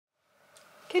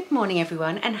Good morning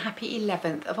everyone and happy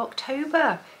 11th of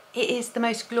October. It is the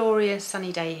most glorious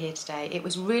sunny day here today. It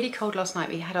was really cold last night.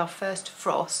 We had our first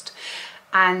frost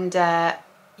and yeah,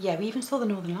 we even saw the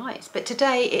northern lights. But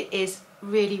today it is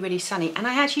really sunny, and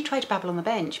I actually tried to babble on the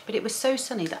bench, but it was so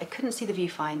sunny that I couldn't see the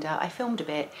viewfinder. I filmed a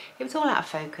bit, it was all out of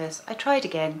focus. I tried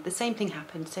again, the same thing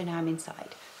happened, so now I'm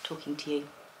inside talking to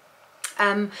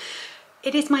you.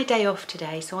 It is my day off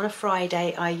today, so on a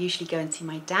Friday I usually go and see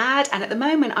my dad, and at the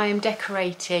moment I am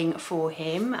decorating for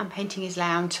him. I'm painting his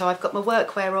lounge, so I've got my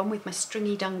workwear on with my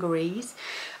stringy dungarees,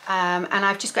 and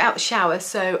I've just got out the shower,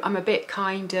 so I'm a bit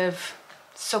kind of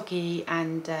soggy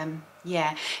and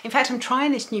yeah. In fact, I'm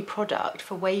trying this new product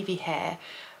for wavy hair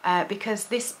because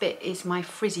this bit is my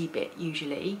frizzy bit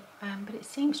usually, but it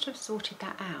seems to have sorted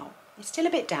that out. It's still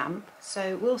a bit damp,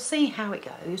 so we'll see how it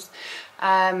goes.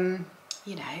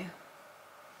 You know,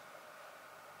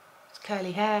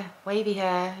 curly hair, wavy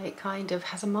hair, it kind of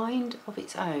has a mind of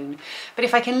its own. But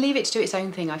if I can leave it to do its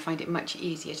own thing, I find it much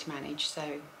easier to manage. So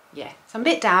yeah, so I'm a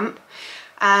bit damp,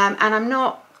 and I'm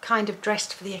not kind of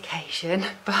dressed for the occasion,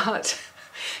 but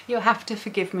you'll have to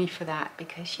forgive me for that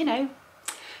because, you know,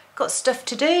 got stuff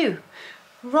to do.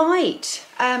 Right,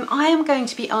 I am going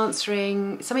to be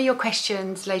answering some of your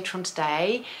questions later on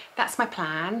today. That's my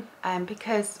plan,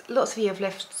 because lots of you have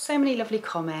left so many lovely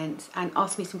comments and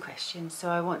asked me some questions, so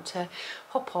I want to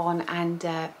hop on and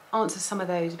answer some of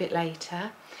those a bit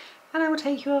later, and I will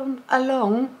take you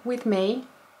along with me,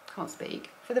 can't speak,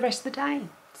 for the rest of the day.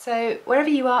 So wherever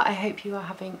you are, I hope you are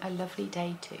having a lovely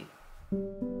day too.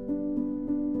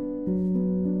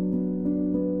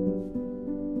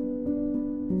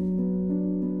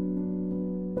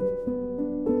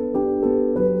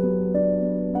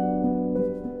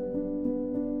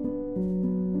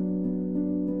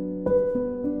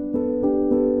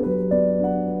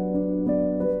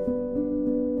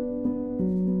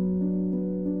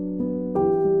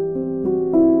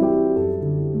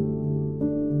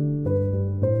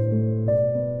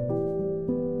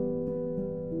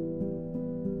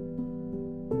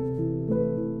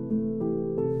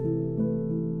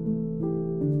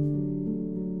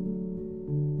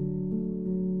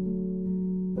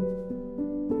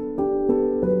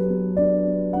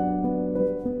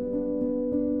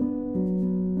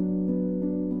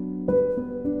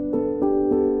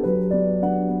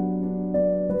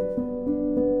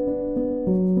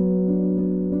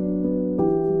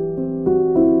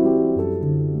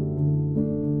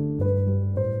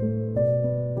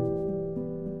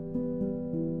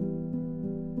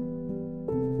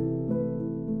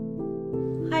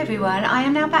 Hi everyone, I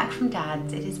am now back from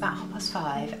Dad's. It is about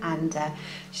 5:30 and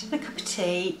just having a cup of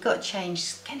tea, got changed.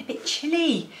 It's getting a bit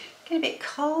chilly, getting a bit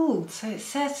cold. So it's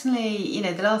certainly, you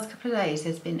know, the last couple of days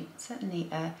there's been certainly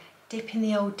a dip in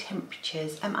the old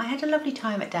temperatures. I had a lovely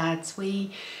time at Dad's.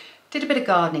 We did a bit of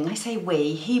gardening. I say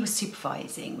we, he was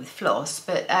supervising with Floss,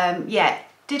 but yeah,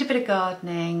 did a bit of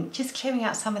gardening, just clearing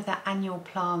out some of the annual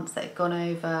plants that had gone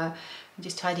over, and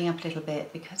just tidying up a little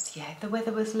bit because yeah, the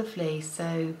weather was lovely,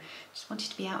 so just wanted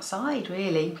to be outside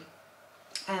really.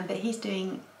 But he's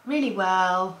doing really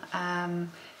well.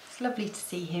 It's lovely to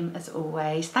see him as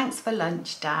always. Thanks for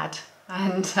lunch, Dad.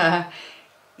 And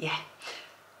yeah,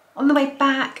 on the way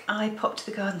back I popped to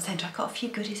the garden centre. I got a few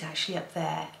goodies actually up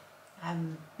there,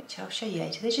 which I'll show you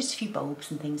later. There's just a few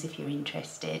bulbs and things if you're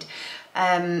interested.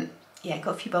 Yeah,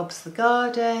 got a few bulbs for the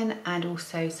garden and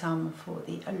also some for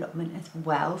the allotment as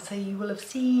well. So you will have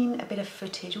seen a bit of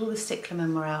footage. All the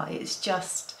cyclamen were out. It's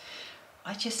just,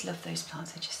 I just love those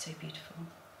plants. They're just so beautiful.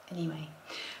 Anyway,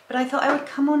 but I thought I would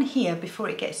come on here before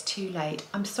it gets too late.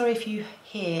 I'm sorry if you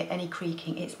hear any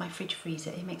creaking. It's my fridge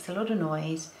freezer. It makes a lot of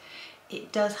noise.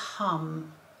 It does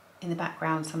hum in the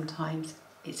background sometimes.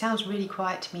 It sounds really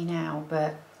quiet to me now,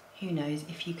 but who knows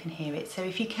if you can hear it. So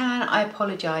if you can, I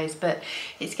apologise, but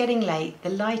it's getting late, the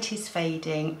light is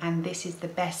fading, and this is the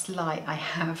best light I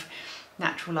have,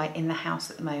 natural light in the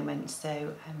house at the moment.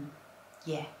 So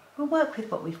yeah, we'll work with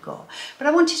what we've got. But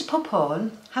I wanted to pop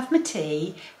on, have my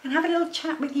tea, and have a little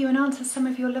chat with you and answer some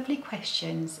of your lovely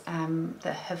questions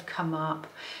that have come up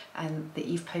and that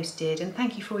you've posted. And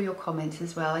thank you for all your comments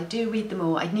as well. I do read them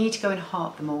all. I need to go and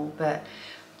heart them all, but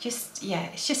just, yeah,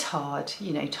 it's just hard,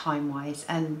 you know, time-wise,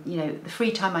 and, you know, the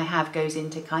free time I have goes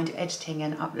into kind of editing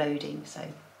and uploading, so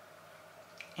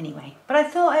anyway. But I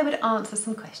thought I would answer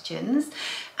some questions,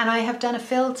 and I have done a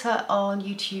filter on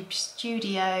YouTube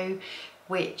Studio,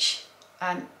 which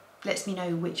lets me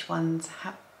know which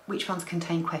which ones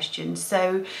contain questions.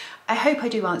 So I hope I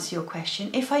do answer your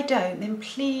question. If I don't, then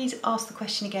please ask the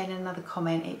question again in another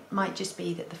comment. It might just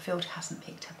be that the filter hasn't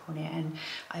picked up on it, and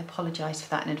I apologise for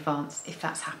that in advance if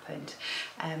that's happened.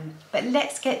 But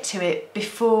let's get to it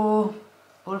before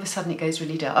all of a sudden it goes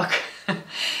really dark.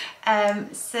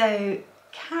 So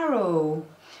Carol,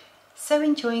 so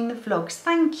enjoying the vlogs,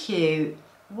 thank you.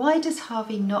 Why does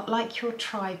Harvey not like your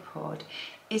tripod?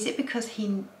 Is it because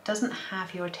he doesn't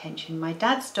have your attention? My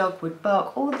dad's dog would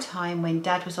bark all the time when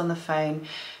Dad was on the phone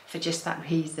for just that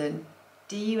reason.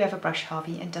 Do you ever brush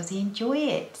Harvey, and does he enjoy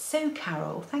it? So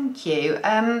Carol, thank you.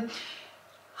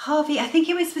 Harvey, I think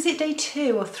it was it day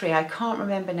 2 or 3? I can't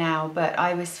remember now, but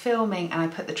I was filming and I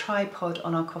put the tripod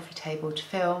on our coffee table to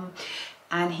film,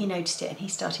 and he noticed it and he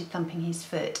started thumping his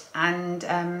foot, and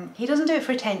he doesn't do it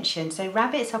for attention. So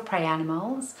rabbits are prey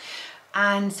animals.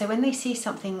 And so when they see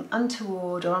something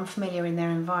untoward or unfamiliar in their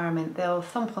environment, they'll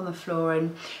thump on the floor,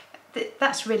 and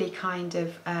that's really kind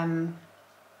of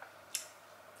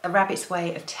a rabbit's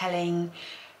way of telling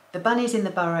the bunnies in the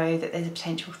burrow that there's a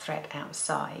potential threat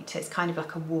outside. So it's kind of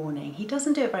like a warning. He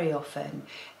doesn't do it very often.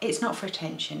 It's not for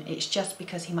attention. It's just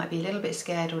because he might be a little bit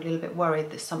scared or a little bit worried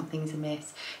that something's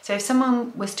amiss. So if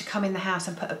someone was to come in the house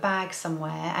and put a bag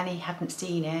somewhere and he hadn't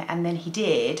seen it, and then he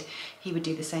did, he would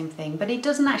do the same thing. But he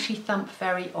doesn't actually thump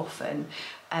very often.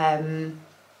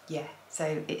 Yeah,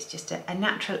 so it's just a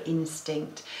natural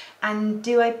instinct. And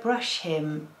do I brush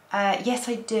him? Yes,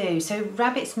 I do. So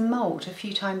rabbits molt a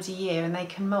few times a year, and they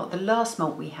can molt. The last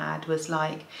molt we had was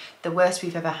like the worst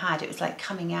we've ever had. It was like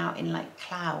coming out in like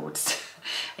clouds.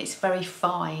 It's very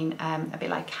fine, a bit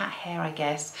like cat hair, I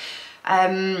guess.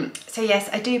 So yes,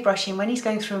 I do brush him. When he's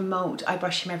going through a molt, I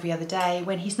brush him every other day.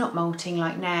 When he's not molting,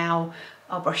 like now,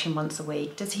 I'll brush him once a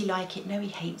week. Does he like it? No, he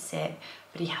hates it,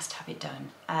 but he has to have it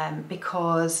done,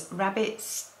 because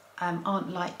rabbits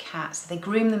aren't like cats. They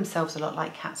groom themselves a lot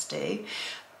like cats do,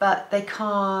 but they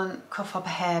can't cough up a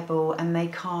hairball and they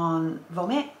can't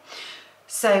vomit.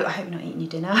 So I hope you're not eating your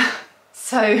dinner.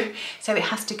 So it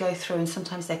has to go through, and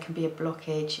sometimes there can be a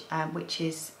blockage, which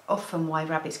is often why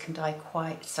rabbits can die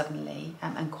quite suddenly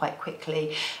and quite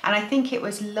quickly. And I think it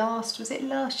was last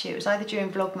year? It was either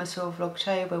during Vlogmas or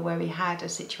Vlogtober where we had a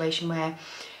situation where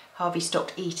Harvey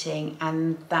stopped eating,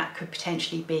 and that could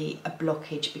potentially be a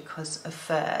blockage because of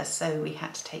fur. So we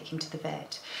had to take him to the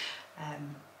vet.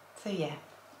 So yeah.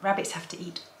 Rabbits have to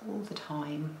eat all the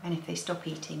time, and if they stop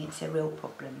eating, it's a real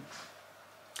problem.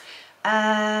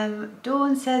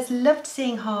 Dawn says, loved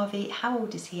seeing Harvey. How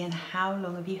old is he and how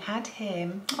long have you had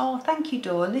him? Oh, thank you,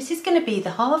 Dawn. This is going to be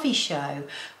the Harvey show.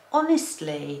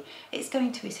 Honestly, it's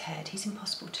going to his head. He's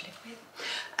impossible to live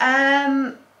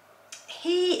with.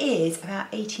 He is about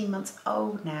 18 months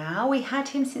old now. We had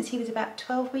him since he was about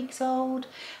 12 weeks old.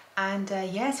 And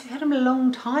yes, we've had him a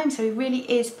long time, so he really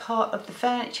is part of the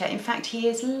furniture. In fact, he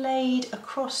is laid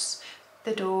across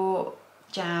the door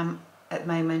jamb at the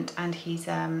moment, and he's,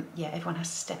 yeah, everyone has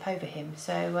to step over him.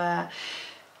 So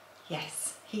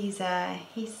yes, he's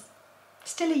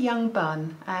still a young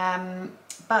bun.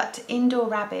 But indoor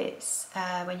rabbits,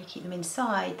 when you keep them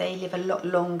inside, they live a lot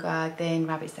longer than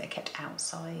rabbits that are kept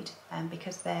outside,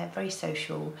 because they're very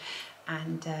social,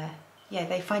 and yeah,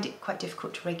 they find it quite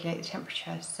difficult to regulate the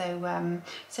temperature. So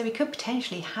so we could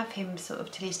potentially have him sort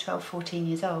of till he's 12, 14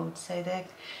 years old. So they're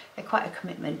quite a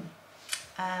commitment.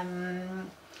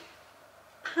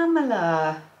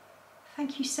 Pamela,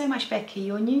 thank you so much, Becky.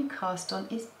 Your new cast on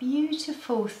is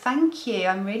beautiful. Thank you.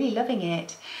 I'm really loving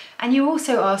it. And you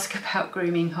also ask about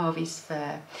grooming Harvey's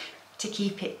fur to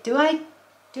keep it. Do I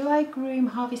groom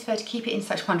Harvey's fur to keep it in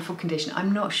such wonderful condition?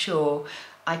 I'm not sure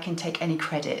I can take any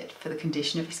credit for the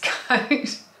condition of his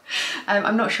coat.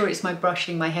 I'm not sure it's my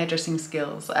brushing, my hairdressing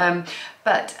skills,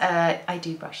 but I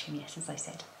do brush him, yes, as I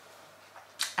said.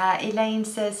 Elaine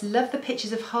says, love the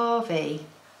pictures of Harvey.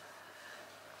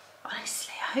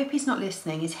 Honestly, I hope he's not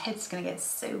listening. His head's going to get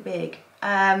so big.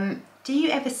 Do you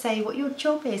ever say what your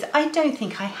job is? I don't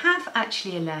think I have,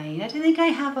 actually, Elaine. I don't think I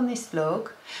have on this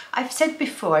vlog. I've said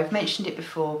before, I've mentioned it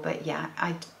before, but yeah,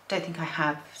 I don't think I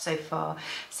have so far.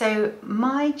 So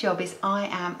my job is I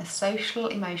am a social,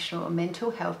 emotional and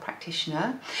mental health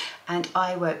practitioner, and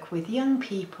I work with young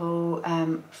people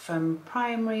from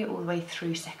primary all the way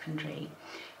through secondary.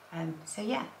 So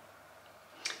yeah.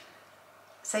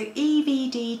 So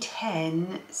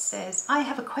EVD10 says, I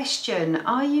have a question.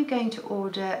 Are you going to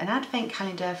order an advent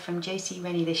calendar from JC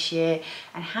Rennie this year?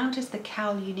 And how does the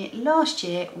cowl unit last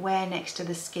year wear next to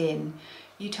the skin?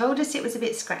 You told us it was a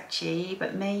bit scratchy,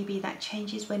 but maybe that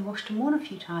changes when washed and worn a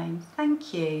few times.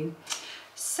 Thank you.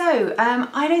 So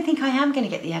I don't think I am going to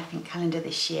get the advent calendar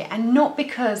this year, and not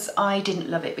because I didn't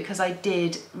love it, because I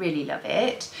did really love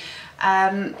it.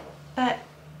 But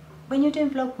when you're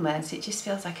doing Vlogmas, it just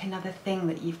feels like another thing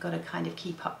that you've got to kind of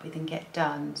keep up with and get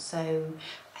done. So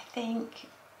I think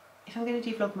if I'm going to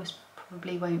do Vlogmas,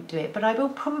 probably won't do it, but I will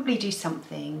probably do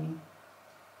something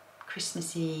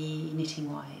Christmassy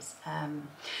knitting wise.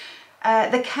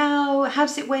 The cow, how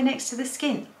does it wear next to the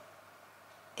skin?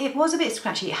 It was a bit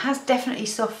scratchy. It has definitely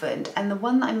softened, and the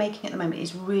one that I'm making at the moment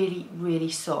is really, really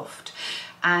soft.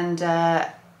 And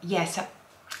yes,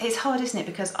 it's hard, isn't it?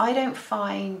 Because I don't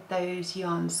find those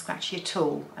yarns scratchy at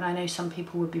all, and I know some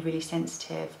people would be really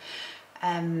sensitive,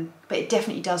 but it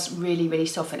definitely does really, really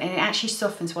soften, and it actually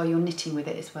softens while you're knitting with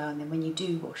it as well, and then when you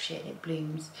do wash it, it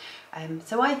blooms.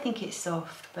 So I think it's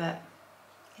soft, but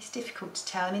it's difficult to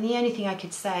tell. I mean, the only thing I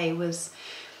could say was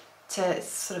to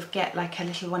sort of get like a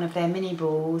little one of their mini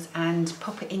balls and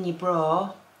pop it in your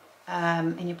bra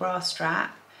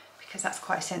strap, because that's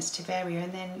quite a sensitive area,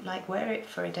 and then like wear it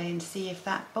for a day and see if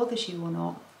that bothers you or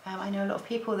not. I know a lot of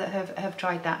people that have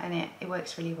tried that, and it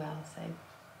works really well. So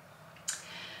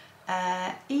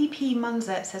EP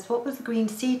Munzer says, what was the green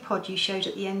seed pod you showed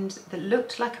at the end that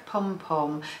looked like a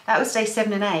pom-pom? That was day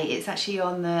 7 and 8. It's actually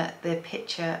on the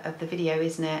picture of the video,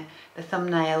 isn't it? The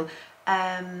thumbnail.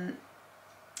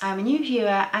 I'm a new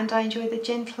viewer and I enjoy the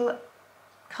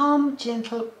calm,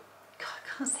 gentle, God, I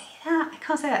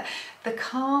can't say that. The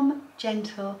calm,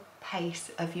 gentle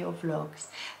pace of your vlogs.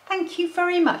 Thank you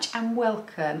very much and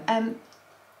welcome.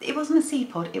 It wasn't a seed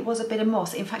pod, it was a bit of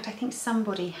moss. In fact, I think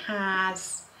somebody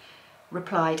has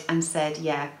replied and said,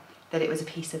 yeah, that it was a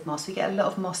piece of moss. We get a lot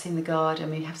of moss in the garden.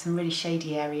 We have some really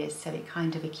shady areas, so it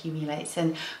kind of accumulates.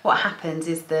 And what happens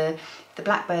is the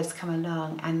blackbirds come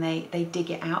along and they dig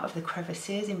it out of the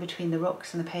crevices in between the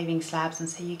rocks and the paving slabs, and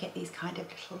so you get these kind of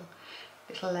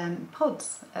little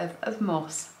pods of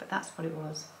moss, but that's what it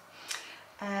was.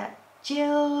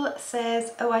 Jill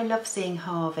says, oh, I love seeing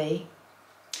Harvey.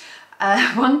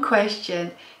 One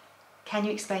question, can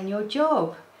you explain your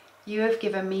job? You have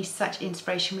given me such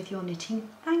inspiration with your knitting.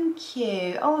 Thank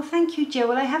you. Oh, thank you, Jill.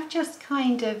 Well, I have just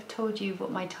kind of told you what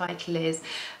my title is.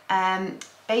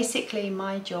 Basically,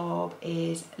 my job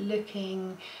is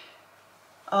looking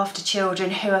after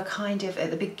children who are kind of at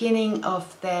the beginning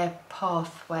of their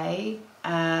pathway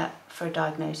for a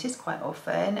diagnosis quite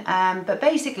often. But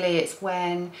basically, it's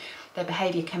when their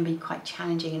behaviour can be quite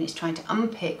challenging, and it's trying to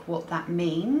unpick what that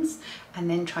means and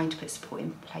then trying to put support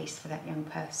in place for that young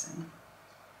person.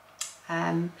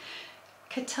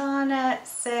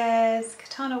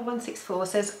 Katana164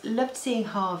 says, loved seeing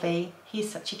Harvey. He's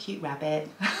such a cute rabbit.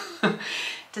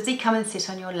 Does he come and sit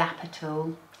on your lap at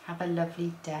all? Have a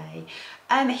lovely day.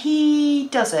 He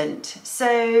doesn't.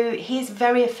 So he's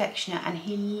very affectionate, and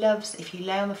he loves if you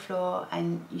lay on the floor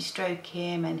and you stroke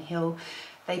him, and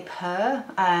they purr.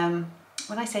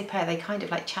 When I say purr, they kind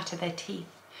of like chatter their teeth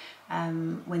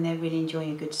when they're really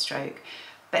enjoying a good stroke.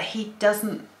 But he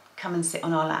doesn't come and sit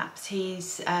on our laps. He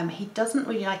doesn't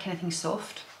really like anything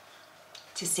soft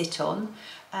to sit on.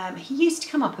 He used to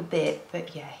come up a bit,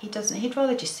 but yeah, he doesn't. He'd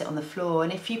rather just sit on the floor,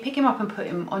 and if you pick him up and put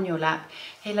him on your lap,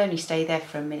 he'll only stay there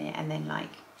for a minute and then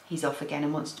like he's off again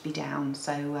and wants to be down.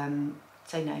 So no,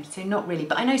 so not really,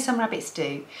 but I know some rabbits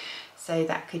do, so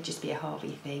that could just be a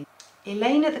Harvey thing.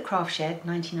 Elaine at the Craft Shed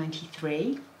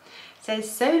 1993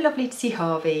 says, so lovely to see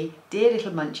Harvey, dear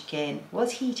little munchkin.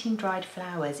 Was he eating dried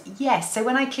flowers? Yes, so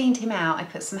when I cleaned him out, I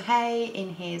put some hay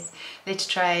in his litter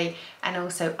tray, and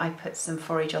also I put some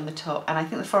forage on the top. And I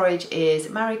think the forage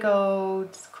is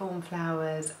marigolds,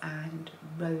 cornflowers and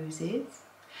roses.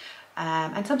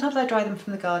 And sometimes I dry them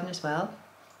from the garden as well.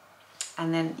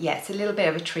 And then, yeah, it's a little bit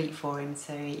of a treat for him,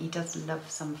 so he does love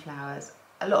some flowers.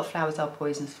 A lot of flowers are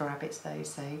poisonous for rabbits though,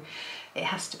 so it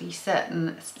has to be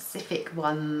certain specific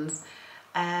ones.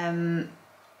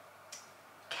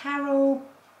 Carol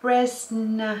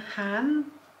Bresnahan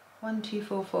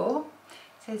 1244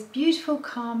 says, beautiful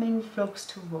calming vlogs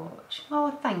to watch.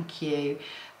 Oh, thank you.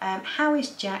 How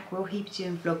is Jack? Will he be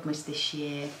doing Vlogmas this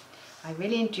year? I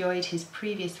really enjoyed his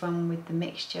previous one with the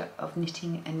mixture of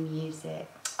knitting and music.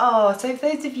 Oh, so for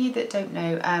those of you that don't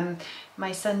know,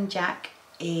 my son Jack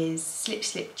is Slip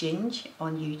Slip Ginge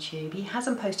on YouTube. He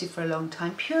hasn't posted for a long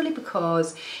time purely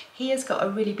because he has got a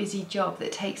really busy job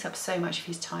that takes up so much of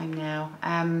his time now.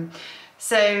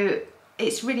 So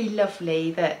it's really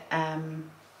lovely that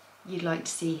you'd like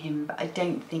to see him, but I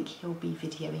don't think he'll be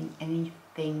videoing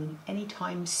anything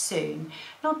anytime soon.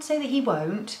 Not to say that he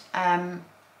won't,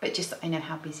 but just that I know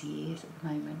how busy he is at the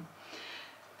moment.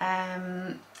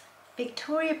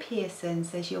 Victoria Pearson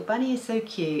says, your bunny is so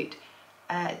cute.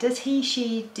 Does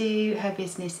she do her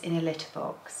business in a litter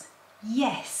box?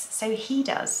 Yes, so he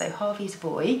does. So Harvey's a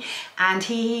boy, and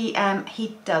he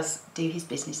does do his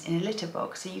business in a litter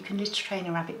box. So you can litter train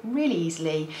a rabbit really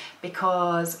easily,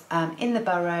 because in the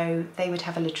burrow they would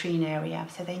have a latrine area,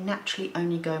 so they naturally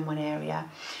only go in one area.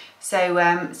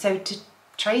 So so to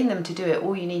train them to do it,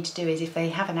 all you need to do is, if they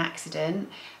have an accident,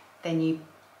 then you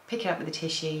pick it up with a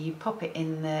tissue, you pop it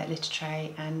in the litter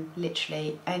tray, and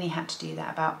literally only had to do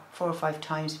that about 4 or 5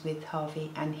 times with Harvey,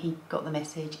 and he got the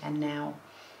message, and now,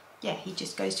 yeah, he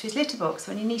just goes to his litter box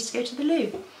when he needs to go to the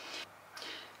loo.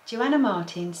 Joanna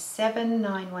Martin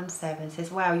 7917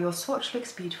 says, wow, your swatch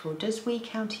looks beautiful. Does Wee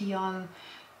County yarn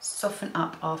soften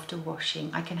up after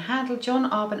washing? I can handle John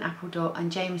Arbon Apple Dot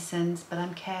and Jameson's, but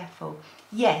I'm careful.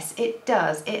 Yes, it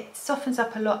does. It softens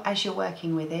up a lot as you're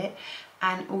working with it,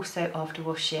 and also after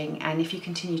washing, and if you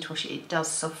continue to wash it, it does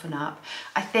soften up.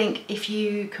 I think if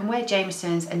you can wear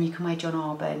Jameson's and you can wear John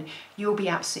Arbon, you'll be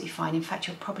absolutely fine. In fact,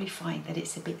 you'll probably find that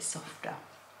it's a bit softer.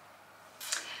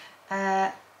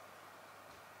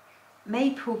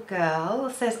 Maple Girl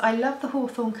says, I love the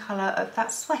hawthorn colour of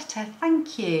that sweater,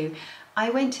 thank you. I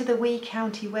went to the Wee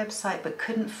County website but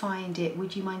couldn't find it.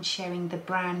 Would you mind sharing the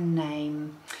brand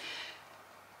name?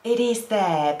 It is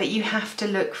there, but you have to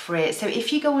look for it. So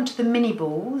if you go onto the mini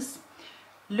balls,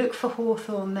 look for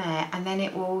hawthorn there, and then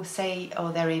it will say,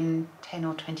 oh, they're in 10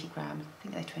 or 20 grams. I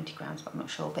think they're 20 grams, but I'm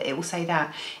not sure, but it will say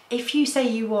that. If you say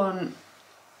you want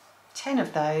 10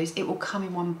 of those, it will come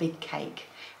in one big cake,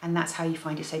 and that's how you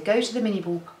find it. So go to the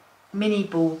mini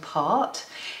ball part,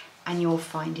 and you'll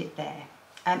find it there.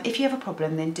 If you have a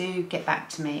problem, then do get back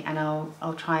to me, and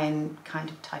I'll try and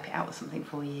kind of type it out or something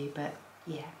for you, but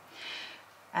yeah.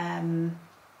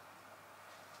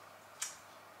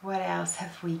 What else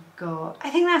have we got? I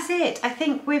think that's it. I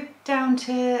think we're down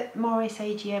to Morris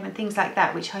AGM and things like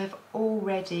that, which I have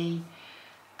already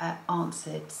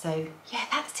answered. So yeah,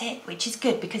 that's it, which is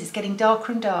good, because it's getting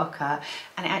darker and darker,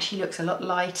 and it actually looks a lot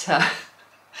lighter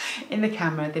in the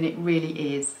camera than it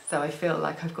really is. So I feel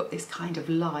like I've got this kind of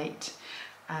light,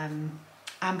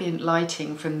 ambient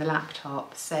lighting from the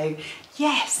laptop. So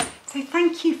yes, so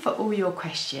thank you for all your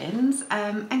questions,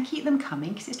 and keep them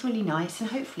coming, because it's really nice,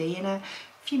 and hopefully in a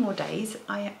few more days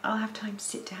I'll have time to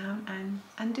sit down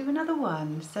and do another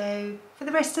one. So for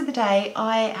the rest of the day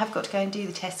I have got to go and do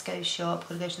the Tesco shop,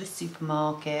 got to go to the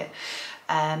supermarket,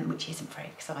 which isn't very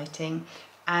exciting,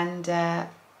 and yeah,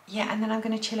 and then I'm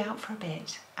going to chill out for a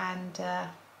bit, and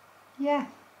yeah,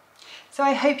 so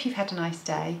I hope you've had a nice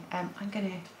day. I'm going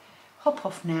to hop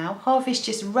off now. Harvey's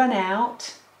just run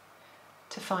out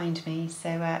to find me,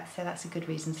 so so that's a good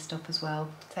reason to stop as well.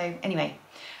 So anyway,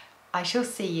 I shall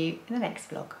see you in the next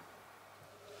vlog.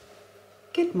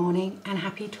 Good morning and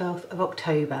happy 12th of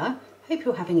October. Hope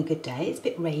you're having a good day. It's a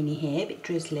bit rainy here, a bit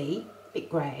drizzly, a bit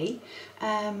grey,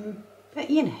 but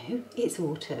you know, it's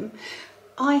autumn.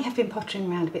 I have been pottering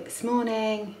around a bit this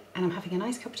morning, and I'm having a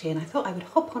nice cup of tea, and I thought I would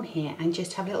hop on here and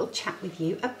just have a little chat with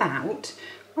you about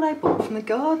what I bought from the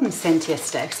garden centre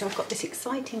yesterday. So I've got this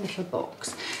exciting little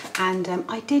box, and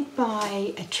I did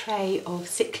buy a tray of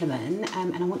cyclamen,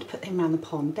 and I want to put them around the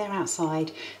pond. They're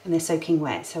outside and they're soaking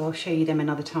wet, so I'll show you them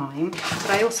another time. But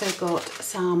I also got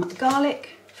some garlic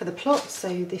for the plot.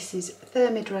 So this is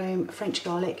Thermidrome French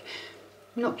garlic.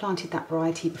 I've not planted that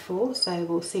variety before, so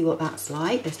we'll see what that's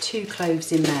like. There's 2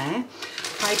 cloves in there.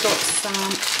 I got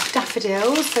some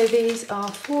daffodils. So these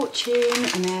are Fortune,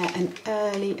 and they're an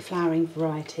early flowering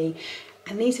variety.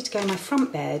 And these are to go in my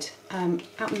front bed,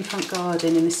 out in the front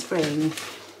garden in the spring.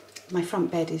 My front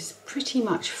bed is pretty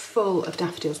much full of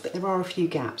daffodils, but there are a few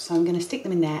gaps. So I'm going to stick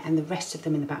them in there and the rest of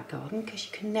them in the back garden, because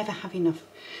you can never have enough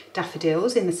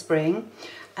daffodils in the spring.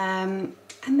 And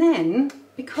then,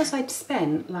 because I'd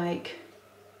spent like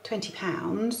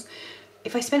 £20,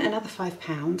 if I spent another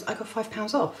 £5, I got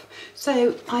 £5 off.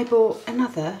 So I bought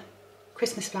another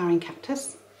Christmas flowering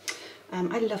cactus.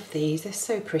 I love these, they're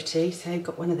so pretty, so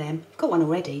got one of them. Got one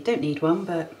already, don't need one,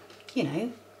 but you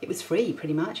know, it was free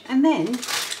pretty much. And then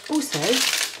also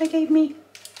they gave me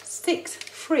 6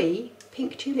 free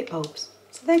pink tulip bulbs,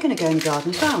 so they're going to go in the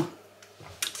garden as well.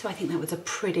 So I think that was a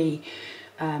pretty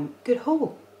good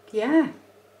haul. Yeah,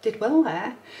 did well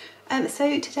there.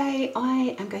 So today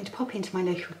I am going to pop into my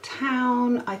local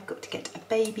town. I've got to get a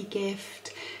baby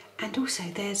gift, and also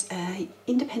there's an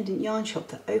independent yarn shop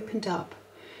that opened up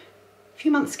a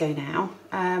few months ago now,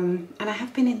 and I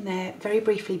have been in there very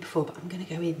briefly before, but I'm going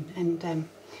to go in and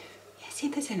yeah, see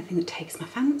if there's anything that takes my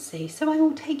fancy. So I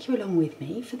will take you along with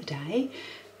me for the day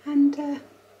and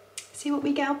see what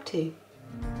we get up to.